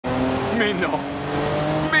Mais non.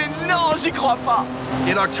 Mais non, j'y crois pas.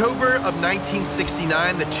 In October of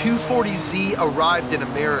 1969, the 240Z arrived in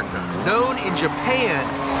America, known in Japan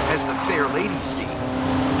as the Fair Lady Z.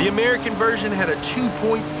 The American version had a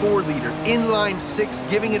 2.4-liter inline six,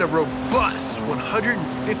 giving it a robust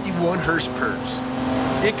 151 horse-purs.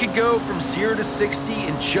 It could go from 0 to 60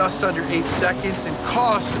 in just under 8 seconds and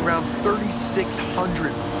cost around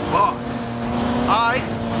 $3,600. I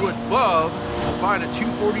would love to find a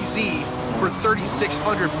 240Z for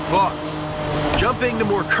 $3,600. Jumping to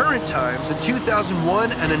more current times, in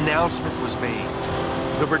 2001, an announcement was made.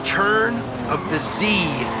 The return of the Z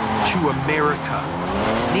to America.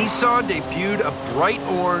 Nissan debuted a bright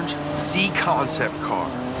orange Z concept car,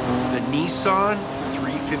 the Nissan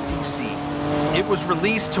 350Z. It was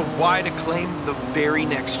released to wide acclaim the very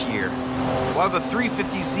next year. While the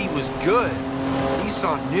 350Z was good,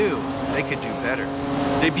 Nissan knew they could do better.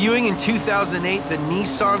 Debuting in 2008, the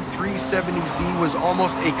Nissan 370Z was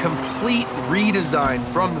almost a complete redesign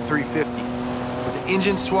from the 350, with the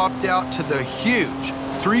engine swapped out to the huge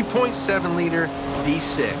 3.7-liter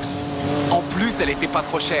V6. En plus, elle était pas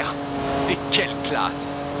trop chère. Et quelle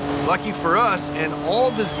classe! Lucky for us and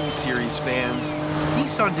all the Z-Series fans,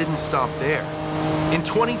 Nissan didn't stop there. In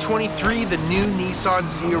 2023, the new Nissan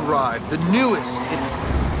Z arrived, the newest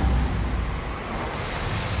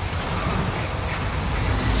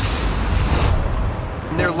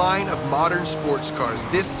in their line of modern sports cars,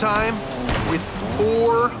 this time with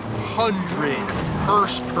 400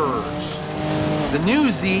 horse-purs. The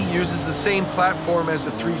new Z uses the same platform as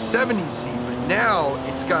the 370Z, but now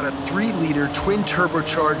it's got a 3-liter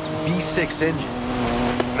twin-turbocharged V6 engine.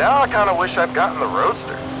 Now I kind of wish I'd gotten the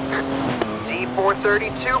Roadster.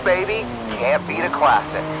 Z432, baby. Can't beat a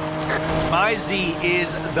classic. My Z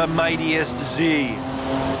is the mightiest Z.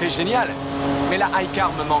 C'est génial. Mais la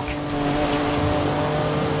iCar me manque.